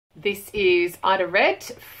This is Ida Red,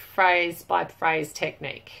 phrase by phrase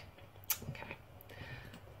technique. Okay.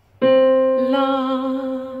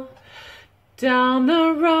 La, down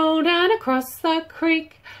the road and across the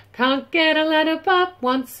creek, can't get a letter but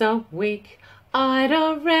once a week.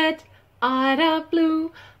 Ida Red, Ida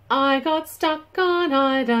Blue, I got stuck on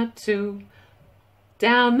Ida too.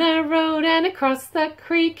 Down the road and across the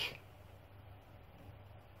creek,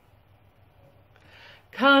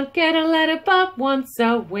 can't get a letter but once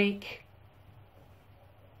a week.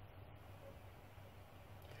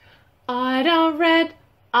 Ida Red,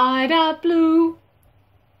 Ida Blue,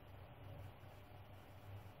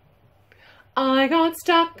 I got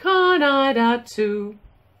stuck on Ida too.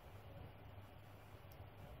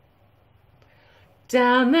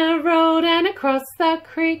 Down the road and across the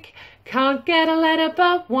creek, can't get a letter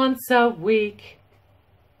but once a week.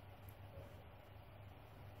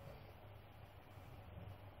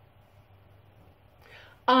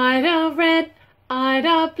 Ida Red,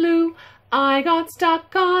 Ida Blue, I got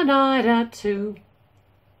stuck on Ida too.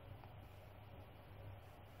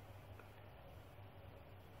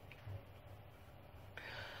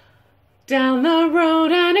 Down the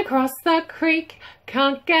road and across the creek,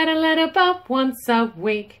 can't get a letter but once a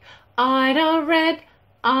week. Ida Red,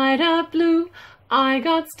 Ida Blue, I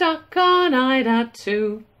got stuck on Ida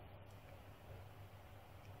too.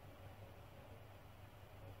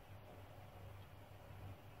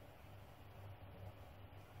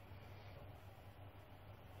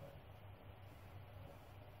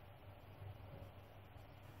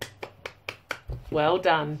 Well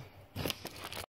done.